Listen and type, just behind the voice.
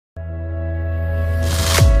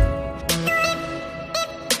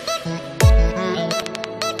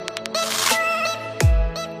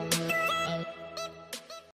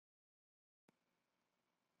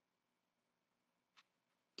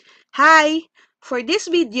Hi! For this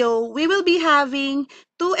video, we will be having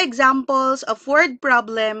two examples of word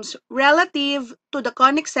problems relative to the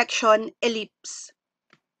conic section ellipse.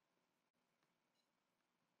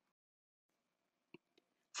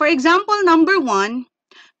 For example number 1,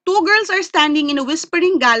 two girls are standing in a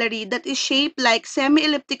whispering gallery that is shaped like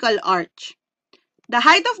semi-elliptical arch. The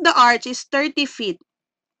height of the arch is 30 feet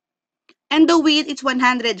and the width is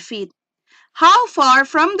 100 feet. How far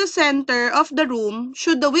from the center of the room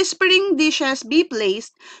should the whispering dishes be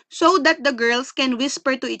placed so that the girls can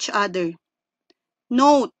whisper to each other?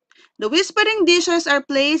 Note, the whispering dishes are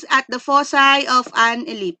placed at the foci of an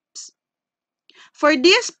ellipse. For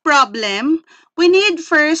this problem, we need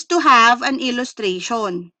first to have an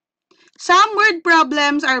illustration. Some word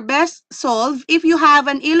problems are best solved if you have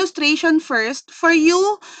an illustration first for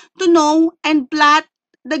you to know and plot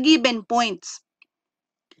the given points.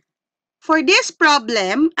 For this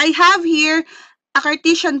problem, I have here a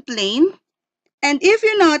Cartesian plane, and if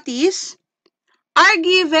you notice, our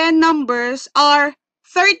given numbers are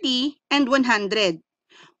 30 and 100,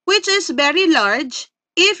 which is very large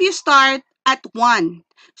if you start at 1.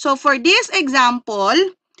 So for this example,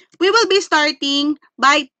 we will be starting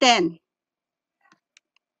by 10.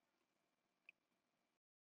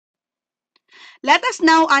 Let us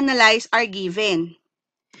now analyze our given.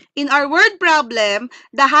 In our word problem,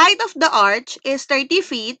 the height of the arch is 30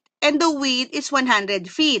 feet and the width is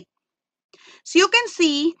 100 feet. So you can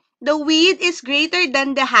see the width is greater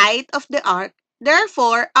than the height of the arc.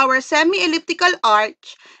 Therefore, our semi-elliptical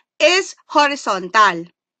arch is horizontal.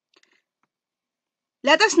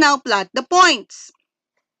 Let us now plot the points.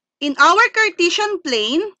 In our Cartesian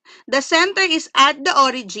plane, the center is at the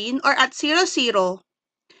origin or at 0, 0.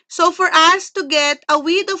 So for us to get a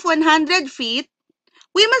width of 100 feet,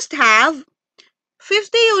 we must have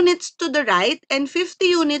 50 units to the right and 50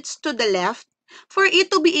 units to the left for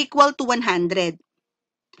it to be equal to 100.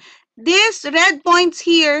 These red points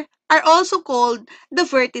here are also called the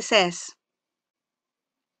vertices.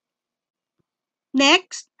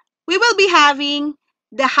 Next, we will be having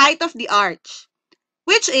the height of the arch,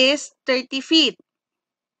 which is 30 feet.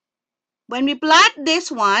 When we plot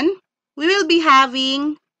this one, we will be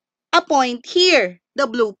having a point here, the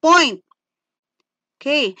blue point.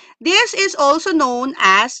 Okay, this is also known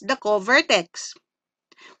as the co-vertex,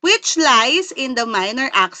 which lies in the minor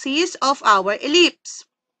axis of our ellipse.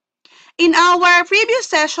 In our previous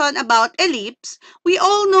session about ellipse, we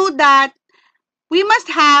all know that we must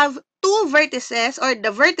have two vertices or the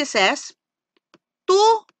vertices,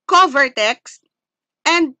 two co-vertex,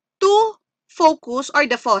 and two focus or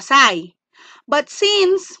the foci. But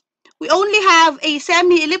since we only have a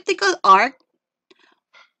semi-elliptical arc,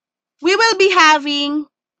 we will be having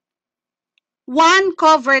one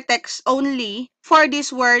co-vertex only for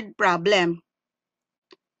this word problem.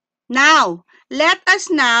 Now, let us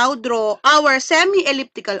now draw our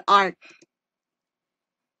semi-elliptical arc.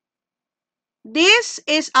 This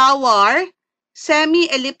is our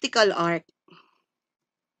semi-elliptical arc.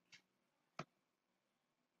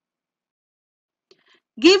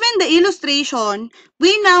 Given the illustration,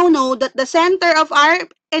 we now know that the center of our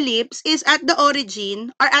ellipse is at the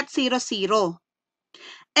origin or at 0, 0.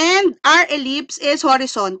 And our ellipse is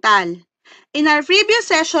horizontal. In our previous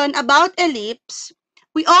session about ellipse,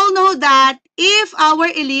 we all know that if our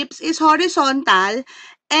ellipse is horizontal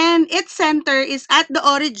and its center is at the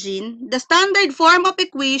origin, the standard form of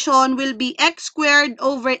equation will be x squared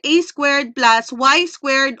over a squared plus y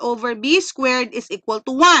squared over b squared is equal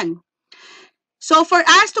to 1. So for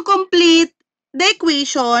us to complete the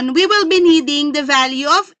equation, we will be needing the value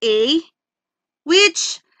of a,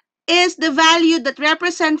 which is the value that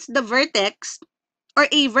represents the vertex or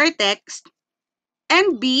a vertex,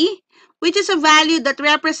 and b, which is a value that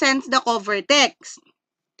represents the co-vertex.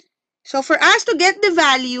 So for us to get the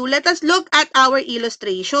value, let us look at our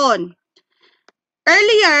illustration.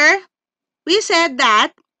 Earlier, we said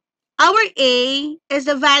that our A is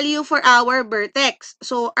the value for our vertex.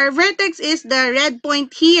 So, our vertex is the red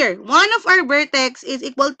point here. One of our vertex is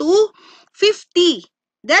equal to 50.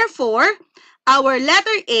 Therefore, our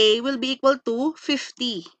letter A will be equal to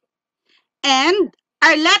 50. And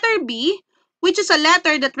our letter B, which is a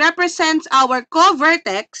letter that represents our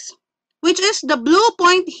co-vertex, which is the blue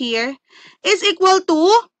point here, is equal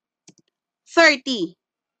to 30.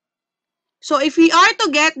 So if we are to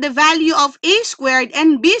get the value of a squared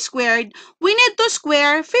and b squared, we need to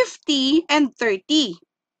square 50 and 30.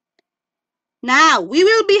 Now, we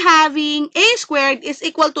will be having a squared is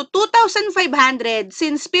equal to 2,500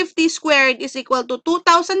 since 50 squared is equal to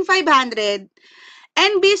 2,500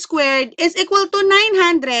 and b squared is equal to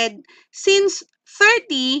 900 since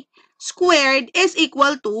 30 squared is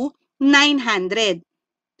equal to 900.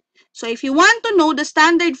 So if you want to know the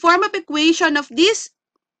standard form of equation of this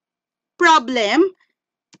problem,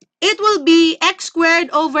 it will be x squared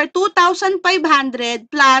over 2,500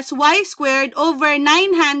 plus y squared over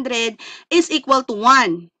 900 is equal to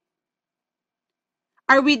 1.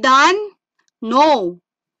 Are we done? No.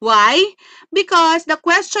 Why? Because the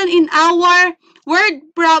question in our word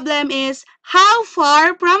problem is, how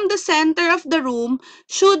far from the center of the room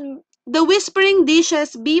should the whispering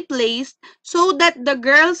dishes be placed so that the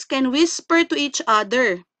girls can whisper to each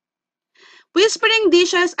other? Whispering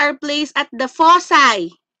dishes are placed at the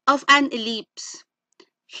foci of an ellipse.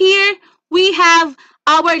 Here, we have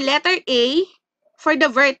our letter A for the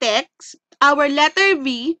vertex, our letter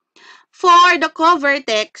B for the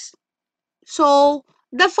co-vertex. So,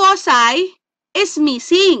 the foci is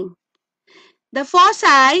missing. The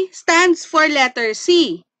foci stands for letter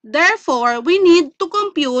C. Therefore, we need to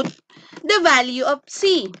compute the value of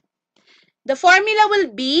C. The formula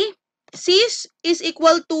will be C is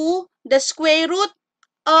equal to the square root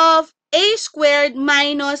of A squared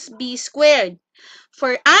minus B squared.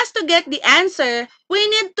 For us to get the answer, we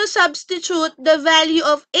need to substitute the value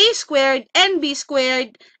of A squared and B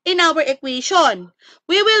squared in our equation.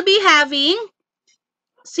 We will be having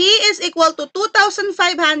C is equal to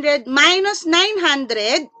 2,500 minus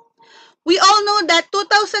 900. We all know that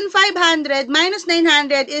 2,500 minus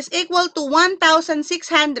 900 is equal to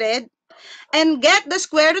 1,600. And get the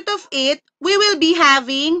square root of it, we will be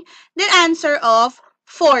having the answer of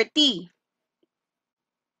 40.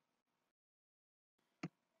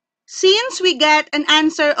 Since we get an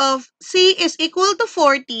answer of C is equal to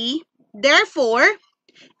 40, therefore,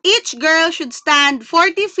 each girl should stand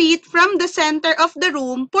 40 feet from the center of the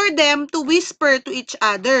room for them to whisper to each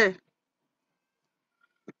other.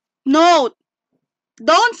 Note,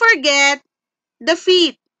 don't forget the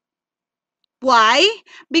feet. Why?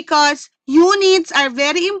 Because units are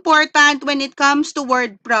very important when it comes to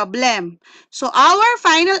word problem. So our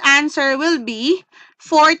final answer will be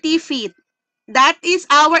 40 feet. That is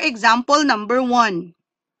our example number 1.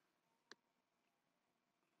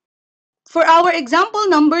 For our example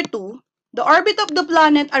number 2, the orbit of the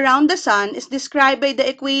planet around the sun is described by the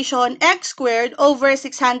equation x squared over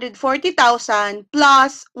 640,000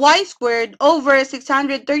 plus y squared over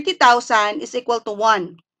 630,000 is equal to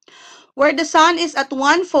 1, where the sun is at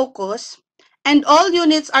one focus and all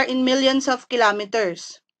units are in millions of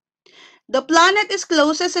kilometers. The planet is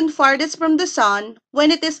closest and farthest from the sun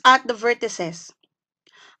when it is at the vertices.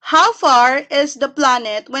 How far is the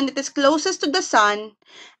planet when it is closest to the sun,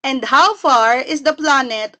 and how far is the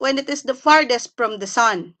planet when it is the farthest from the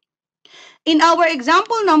sun? In our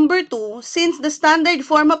example number 2, since the standard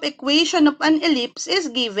form of equation of an ellipse is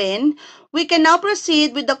given, we can now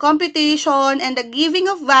proceed with the computation and the giving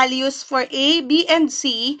of values for A, B, and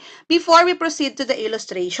C before we proceed to the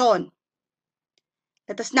illustration.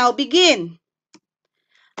 Let us now begin.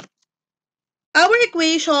 Our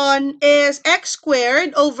equation is x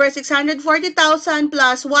squared over 640,000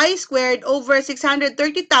 plus y squared over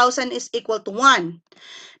 630,000 is equal to 1.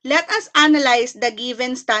 Let us analyze the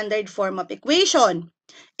given standard form of equation.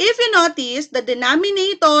 If you notice, the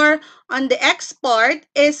denominator on the x part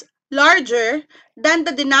is larger than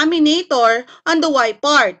the denominator on the y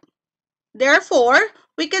part. Therefore,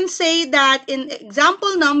 we can say that in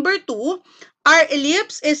example number 2, our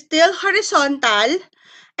ellipse is still horizontal,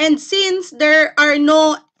 and since there are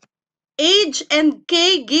no age and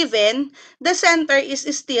k given, the center is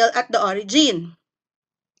still at the origin.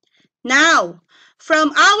 Now,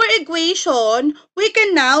 from our equation, we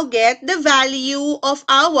can now get the value of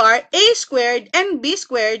our a squared and b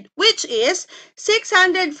squared, which is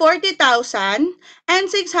 640,000 and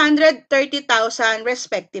 630,000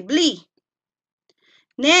 respectively.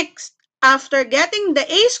 Next, after getting the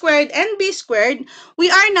a squared and b squared,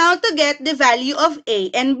 we are now to get the value of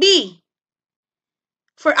a and b.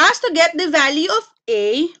 For us to get the value of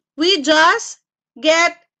a, we just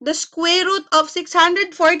get the square root of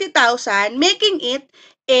 640,000, making it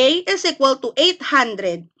a is equal to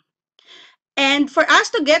 800. And for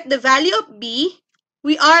us to get the value of b,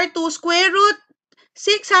 we are to square root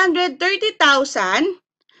 630,000,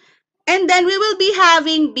 and then we will be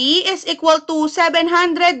having b is equal to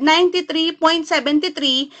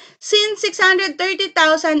 793.73 since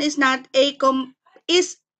 630,000 is not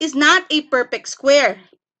a perfect square.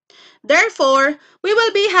 Therefore, we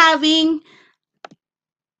will be having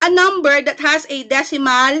a number that has a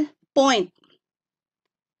decimal point.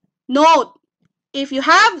 Note, if you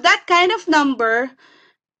have that kind of number,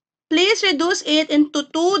 please reduce it into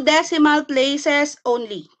 2 decimal places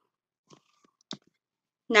only.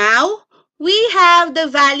 Now, we have the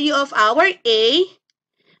value of our A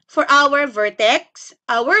for our vertex,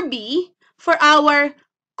 our B for our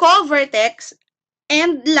co-vertex,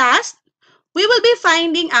 and last, we will be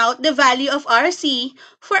finding out the value of our C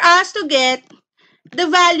for us to get the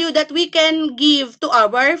value that we can give to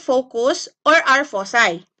our focus or our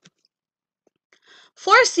foci.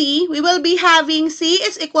 For C, we will be having C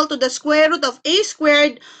is equal to the square root of A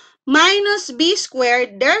squared minus B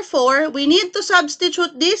squared. Therefore, we need to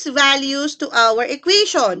substitute these values to our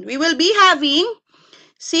equation. We will be having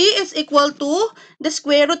C is equal to the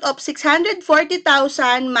square root of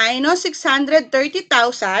 640,000 minus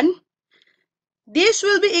 630,000. This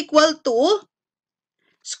will be equal to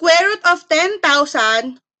square root of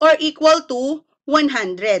 10,000 or equal to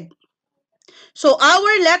 100. So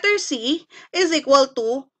our letter C is equal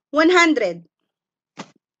to 100.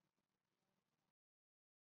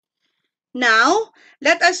 Now,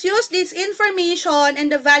 let us use this information and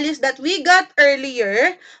the values that we got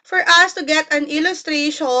earlier for us to get an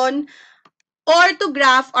illustration or to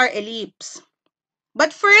graph our ellipse.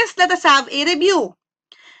 But first, let us have a review.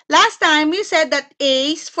 Last time, we said that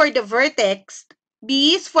A is for the vertex,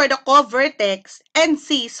 B is for the co-vertex, and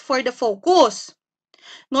C is for the focus.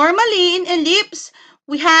 Normally, in ellipse,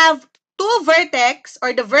 we have two vertex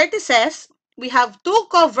or the vertices, we have two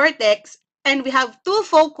co-vertex, and we have two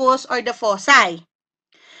focus or the foci.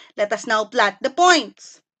 Let us now plot the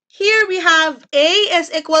points. Here we have A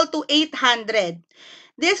is equal to 800.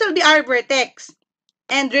 This will be our vertex.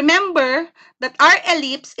 And remember that our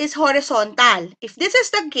ellipse is horizontal. If this is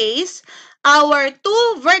the case, our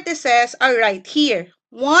two vertices are right here.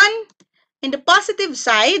 One in the positive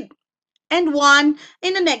side and one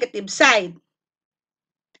in the negative side.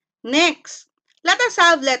 Next, let us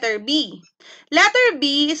have letter B. Letter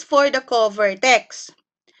B is for the co-vertex.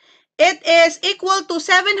 It is equal to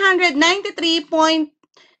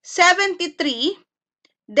 793.73.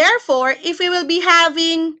 Therefore, if we will be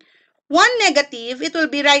having one negative, it will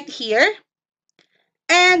be right here.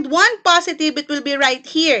 And one positive, it will be right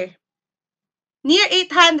here. Near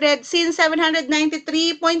 800, since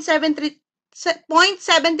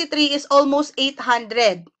 793.73 is almost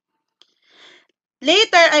 800.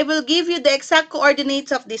 Later, I will give you the exact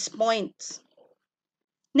coordinates of these points.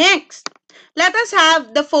 Next, let us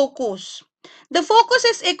have the focus. The focus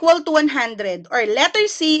is equal to 100 or letter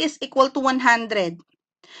C is equal to 100.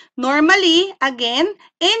 Normally, again,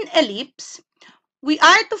 in ellipse, we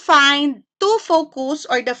are to find two focus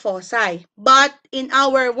or the foci. But in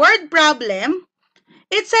our word problem,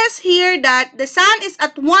 it says here that the sun is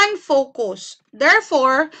at one focus.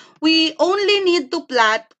 Therefore, we only need to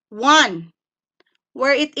plot one,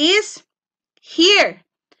 where it is here.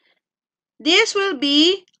 This will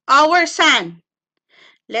be our sun.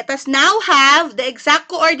 Let us now have the exact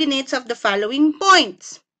coordinates of the following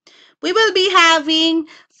points. We will be having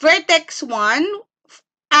vertex 1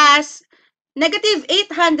 as negative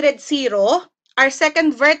 800, 0. Our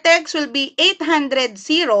second vertex will be 800,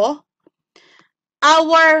 0.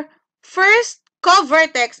 Our first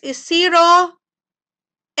co-vertex is 0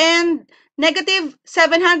 and negative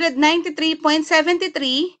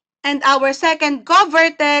 793.73. And our second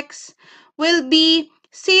co-vertex will be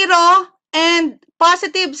 0 and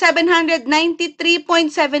positive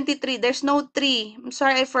 793.73. There's no 3. I'm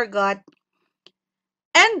sorry, I forgot.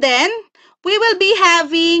 And then, we will be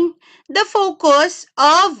having the focus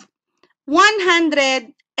of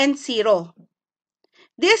 100 and 0.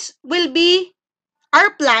 This will be our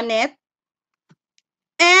planet,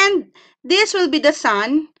 and this will be the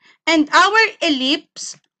sun, and our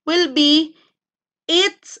ellipse will be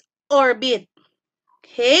its orbit.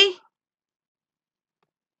 Okay?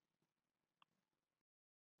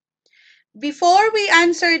 Before we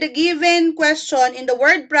answer the given question in the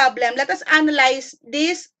word problem, let us analyze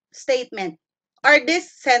this statement or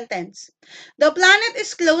this sentence. The planet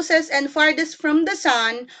is closest and farthest from the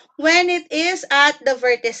sun when it is at the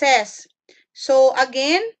vertices. So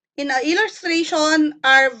again, in our illustration,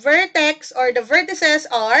 our vertex or the vertices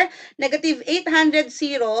are negative 800,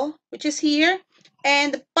 0, which is here,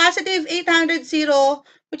 and positive 800, 0,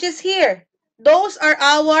 which is here. Those are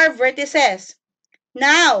our vertices.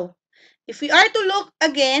 Now, if we are to look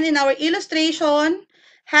again in our illustration,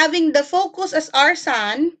 having the focus as our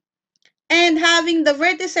sun and having the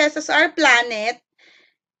vertices as our planet,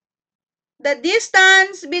 the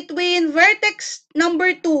distance between vertex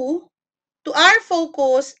number 2 to our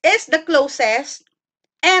focus is the closest,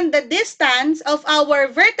 and the distance of our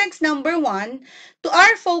vertex number 1 to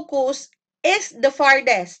our focus is the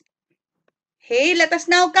farthest. Okay, let us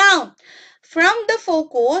now count. From the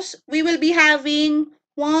focus, we will be having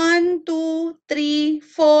 1, 2, 3,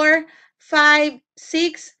 4, 5,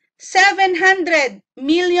 6, 700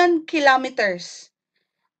 million kilometers.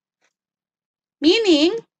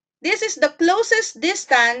 meaning this is the closest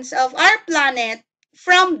distance of our planet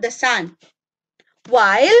from the sun.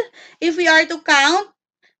 While if we are to count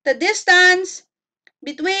the distance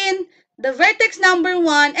between the vertex number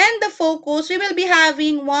 1 and the focus, we will be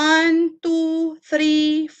having 1, 2,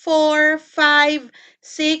 3, 4, 5,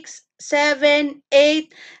 6, 7,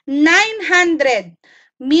 8, 900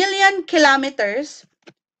 million kilometers,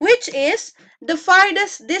 which is the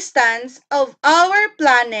farthest distance of our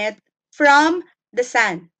planet from the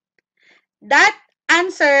sun. That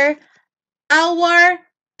answer our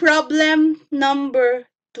problem number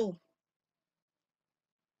 2.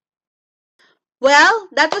 Well,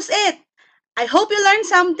 that was it. I hope you learned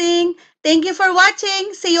something. Thank you for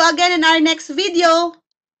watching. See you again in our next video.